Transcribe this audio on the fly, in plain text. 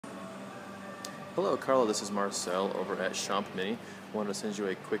Hello Carla, this is Marcel over at Shomp Mini. Wanted to send you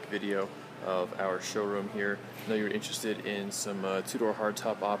a quick video of our showroom here. I know you're interested in some two-door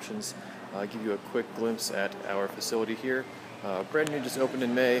hardtop options. I'll give you a quick glimpse at our facility here. Brand new, just opened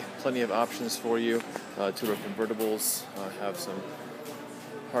in May. Plenty of options for you. Two-door convertibles, have some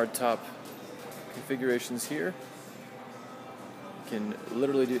hardtop configurations here. You can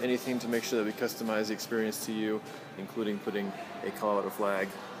literally do anything to make sure that we customize the experience to you, including putting a Colorado flag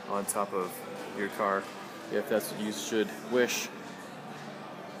on top of your car if that's what you should wish.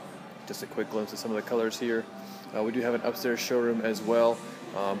 Just a quick glimpse of some of the colors here. We do have an upstairs showroom as well.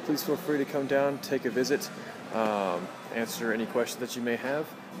 Please feel free to come down, take a visit, answer any questions that you may have.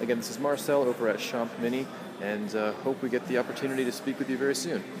 Again, this is Marcel over at Shomp Mini, and hope we get the opportunity to speak with you very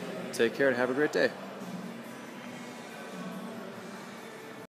soon. Take care and have a great day.